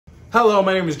Hello,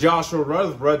 my name is Joshua Rudd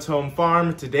with Rudd's Home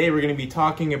Farm. Today we're going to be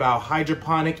talking about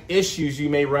hydroponic issues you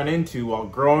may run into while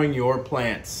growing your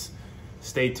plants.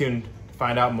 Stay tuned to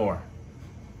find out more.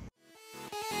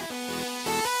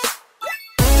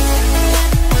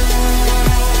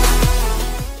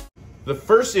 The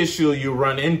first issue you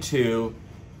run into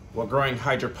while growing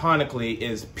hydroponically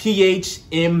is pH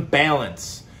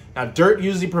imbalance. Now, dirt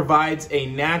usually provides a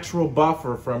natural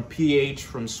buffer from pH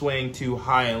from swaying too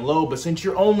high and low, but since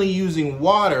you're only using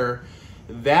water,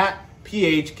 that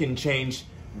pH can change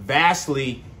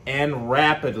vastly and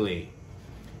rapidly.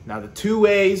 Now, the two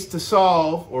ways to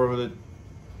solve, or the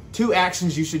two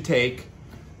actions you should take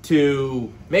to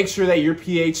make sure that your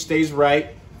pH stays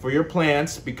right for your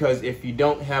plants, because if you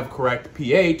don't have correct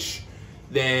pH,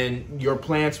 then your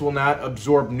plants will not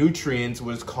absorb nutrients,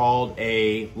 what's called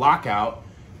a lockout.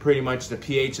 Pretty much the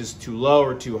pH is too low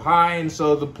or too high, and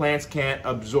so the plants can't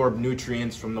absorb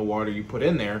nutrients from the water you put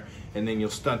in there, and then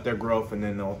you'll stunt their growth, and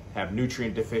then they'll have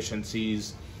nutrient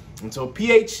deficiencies. And so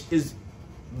pH is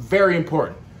very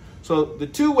important. So the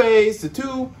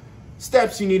two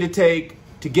steps you need to take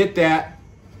to get that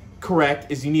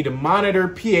correct is you need to monitor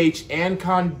pH and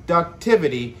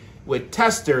conductivity with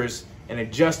testers and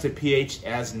adjust the pH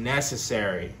as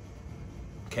necessary.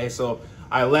 Okay, so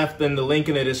I left in the link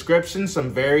in the description some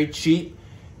very cheap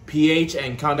pH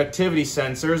and conductivity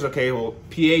sensors. Okay, well,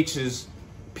 pH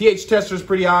tester is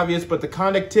pretty obvious, but the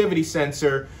conductivity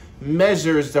sensor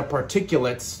measures the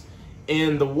particulates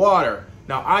in the water.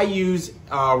 Now, I use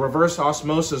reverse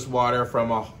osmosis water from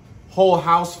a whole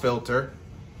house filter,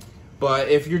 but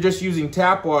if you're just using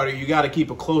tap water, you got to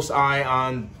keep a close eye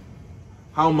on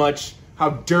how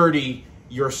dirty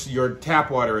your tap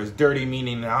water is. Dirty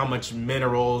meaning how much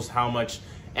minerals, how much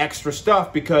extra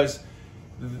stuff, because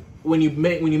when you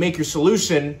make your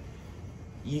solution,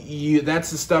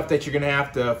 that's the stuff that you're gonna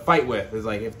have to fight with. It's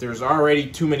like if there's already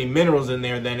too many minerals in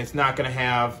there, then it's not gonna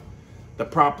have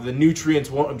the nutrients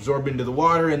won't absorb into the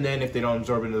water, and then if they don't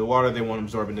absorb into the water, they won't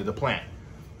absorb into the plant.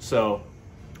 So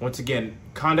once again,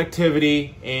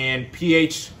 conductivity and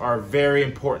pH are very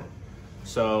important.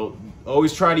 So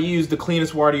always try to use the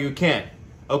cleanest water you can.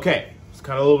 Okay, it's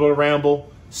kind of a little bit of ramble.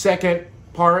 Second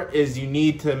part is you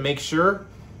need to make sure,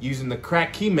 using the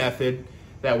Kratky Method,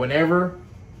 that whenever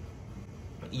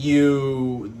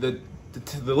the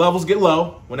levels get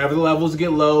low,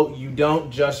 you don't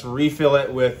just refill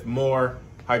it with more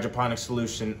hydroponic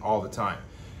solution all the time.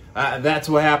 That's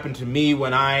what happened to me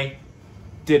when I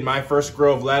did my first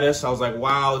grow of lettuce. I was like,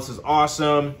 wow, this is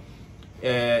awesome.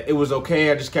 It was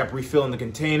okay. I just kept refilling the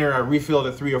container. I refilled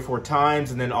it 3 or 4 times,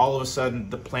 and then all of a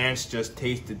sudden the plants just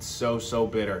tasted so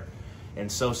bitter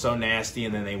and so nasty,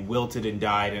 and then they wilted and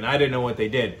died, and I didn't know what they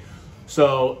did.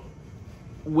 So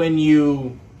when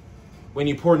you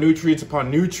pour nutrients upon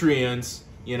nutrients,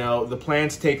 you know, the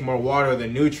plants take more water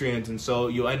than nutrients, and so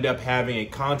you'll end up having a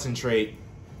concentrate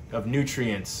of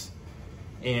nutrients.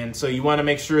 And so you want to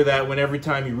make sure that every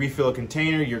time you refill a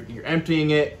container, you're emptying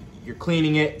it, you're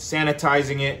cleaning it,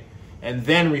 sanitizing it, and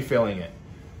then refilling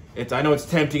it. I know it's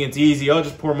tempting, it's easy, I'll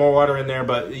just pour more water in there,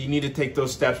 but you need to take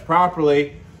those steps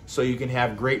properly so you can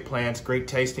have great plants, great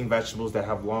tasting vegetables that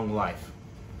have long life.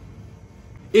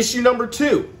 Issue number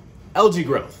 2, algae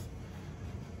growth.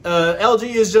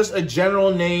 Algae is just a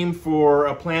general name for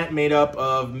a plant made up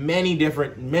of many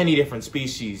different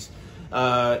species.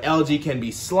 Algae can be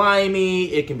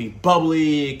slimy, it can be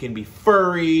bubbly, it can be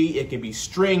furry, it can be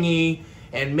stringy,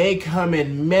 and may come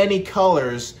in many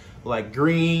colors like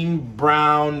green,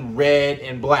 brown, red,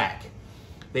 and black.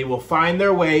 They will find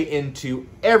their way into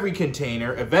every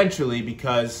container eventually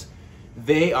because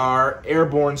they are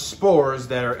airborne spores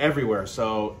that are everywhere.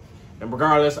 So, and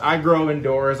regardless, I grow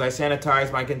indoors, I sanitize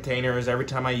my containers every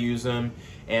time I use them,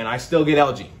 and I still get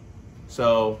algae.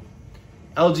 So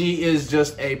algae is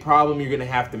just a problem you're gonna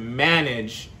have to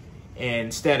manage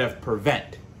instead of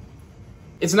prevent.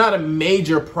 It's not a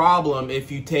major problem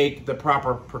if you take the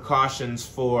proper precautions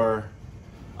for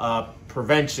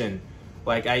prevention.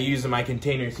 Like I use in my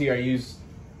containers here,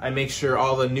 I make sure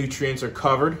all the nutrients are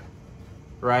covered,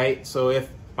 right? So if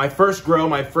my first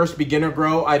beginner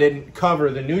grow, I didn't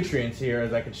cover the nutrients here,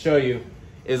 as I could show you,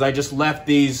 is I just left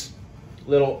these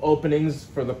little openings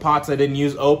for the pots I didn't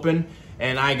use open,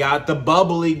 and I got the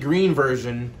bubbly green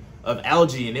version of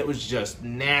algae, and it was just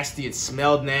nasty. It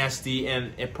smelled nasty,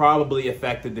 and it probably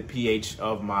affected the pH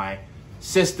of my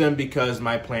system because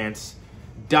my plants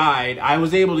died. I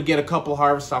was able to get a couple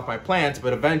harvests off my plants,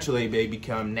 but eventually they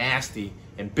become nasty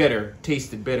and bitter,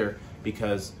 tasted bitter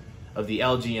because of the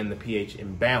algae and the pH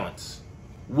imbalance.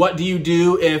 What do you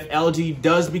do if algae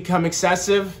does become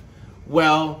excessive?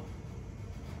 Well,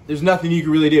 there's nothing you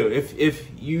can really do. If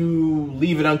you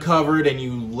leave it uncovered and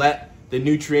you let the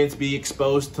nutrients be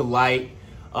exposed to light,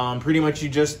 pretty much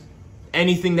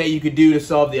anything that you could do to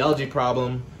solve the algae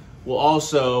problem will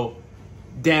also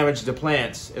damage the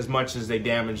plants as much as they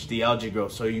damage the algae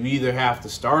growth. So you either have to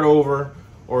start over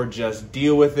or just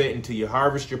deal with it until you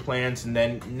harvest your plants, and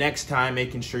then next time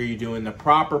making sure you're doing the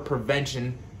proper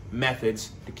prevention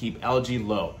methods to keep algae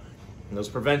low. And those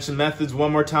prevention methods,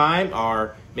 one more time,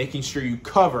 are making sure you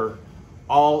cover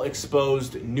all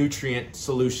exposed nutrient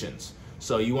solutions.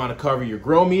 So you want to cover your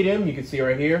grow medium. You can see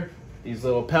right here, these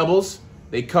little pebbles,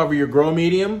 they cover your grow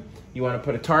medium. You want to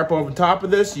put a tarp over top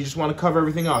of this. You just want to cover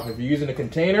everything off. If you're using a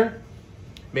container,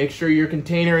 make sure your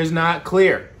container is not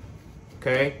clear.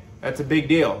 Okay, that's a big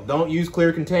deal. Don't use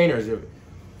clear containers.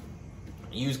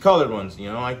 Use colored ones.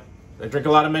 You know, I drink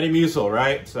a lot of Metamucil,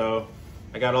 right? So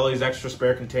I got all these extra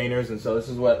spare containers, and so this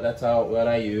is what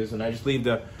I use, and I just leave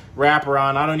the wrapper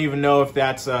on. I don't even know if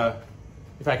that's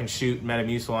if I can shoot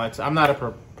Metamucil. I'm not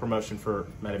a promotion for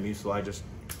Metamucil. I just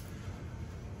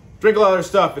drink a lot of their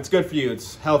stuff. It's good for you.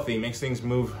 It's healthy. Makes things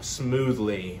move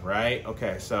smoothly, right?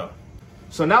 Okay, so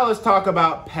now let's talk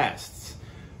about pests.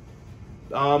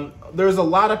 There's a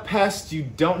lot of pests you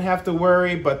don't have to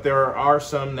worry, but there are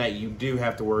some that you do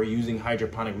have to worry using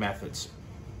hydroponic methods.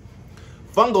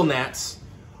 Fungal gnats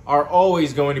are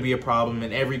always going to be a problem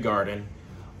in every garden,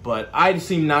 but I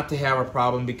seem not to have a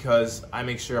problem because I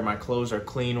make sure my clothes are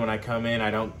clean when I come in. I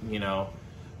don't,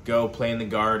 go play in the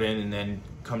garden and then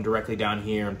come directly down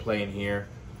here and play in here.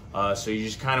 So you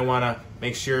just kind of want to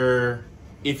make sure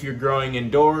if you're growing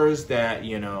indoors that,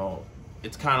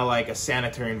 it's kind of like a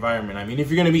sanitary environment. I mean, if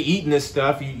you're going to be eating this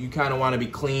stuff, you kind of want to be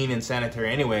clean and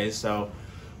sanitary anyways. So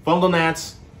fungal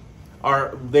gnats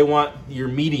they want your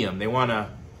medium.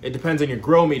 It depends on your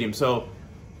grow medium. So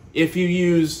if you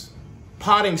use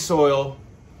potting soil,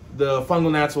 the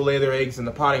fungal gnats will lay their eggs in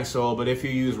the potting soil, but if you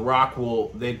use rock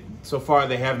wool, so far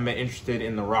they haven't been interested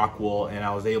in the rock wool, and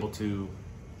I was able to,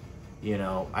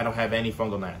 I don't have any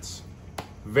fungal gnats.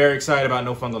 Very excited about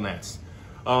no fungal gnats.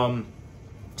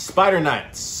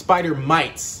 Spider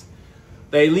mites.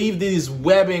 They leave these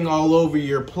webbing all over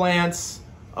your plants,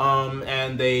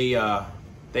 and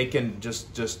they can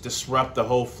just disrupt the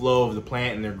whole flow of the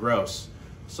plant, and they're gross.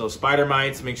 So spider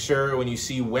mites, make sure when you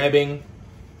see webbing,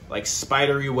 like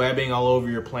spidery webbing all over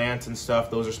your plants and stuff,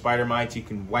 those are spider mites. You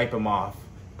can wipe them off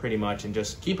pretty much and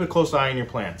just keep a close eye on your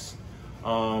plants.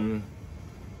 And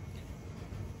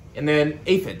then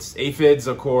aphids. Aphids,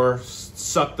 of course,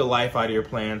 suck the life out of your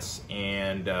plants,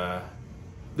 and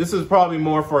this is probably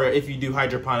more for if you do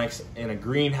hydroponics in a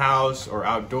greenhouse or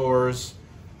outdoors.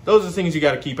 Those are the things you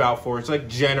got to keep out for. It's like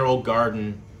general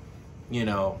garden,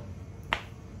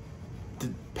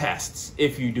 pests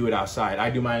if you do it outside. I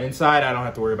do mine inside. I don't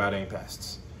have to worry about any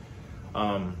pests.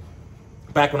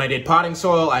 Back when I did potting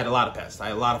soil, I had a lot of pests. I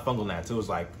had a lot of fungal gnats. It was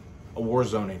like a war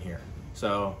zone in here.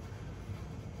 So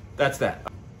that's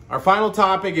that. Our final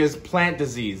topic is plant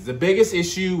disease. The biggest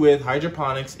issue with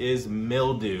hydroponics is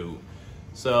mildew.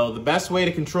 So the best way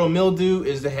to control mildew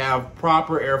is to have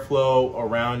proper airflow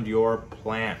around your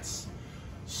plants.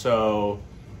 So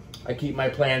I keep my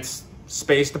plants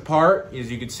spaced apart.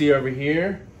 As you can see over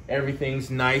here, everything's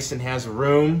nice and has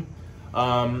room.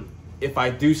 If I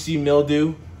do see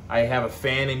mildew, I have a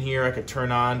fan in here I could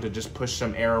turn on to just push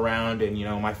some air around, and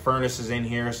my furnace is in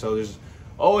here, so there's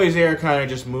always air kind of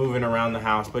just moving around the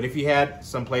house. But if you had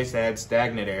some place that had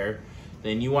stagnant air,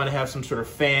 then you want to have some sort of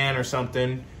fan or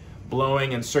something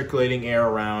blowing and circulating air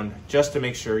around just to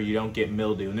make sure you don't get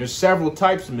mildew. And there's several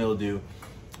types of mildew,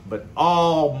 but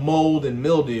all mold and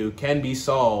mildew can be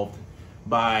solved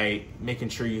by making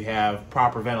sure you have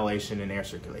proper ventilation and air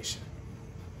circulation.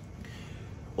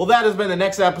 Well, that has been the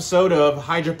next episode of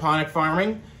Hydroponic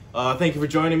Farming. Thank you for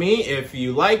joining me. If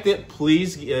you liked it,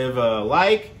 please give a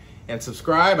like and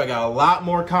subscribe. I got a lot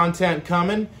more content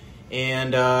coming.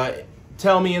 And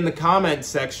tell me in the comment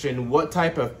section what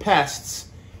type of pests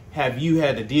have you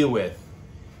had to deal with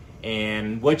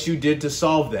and what you did to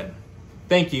solve them.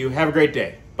 Thank you. Have a great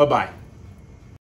day. Bye-bye.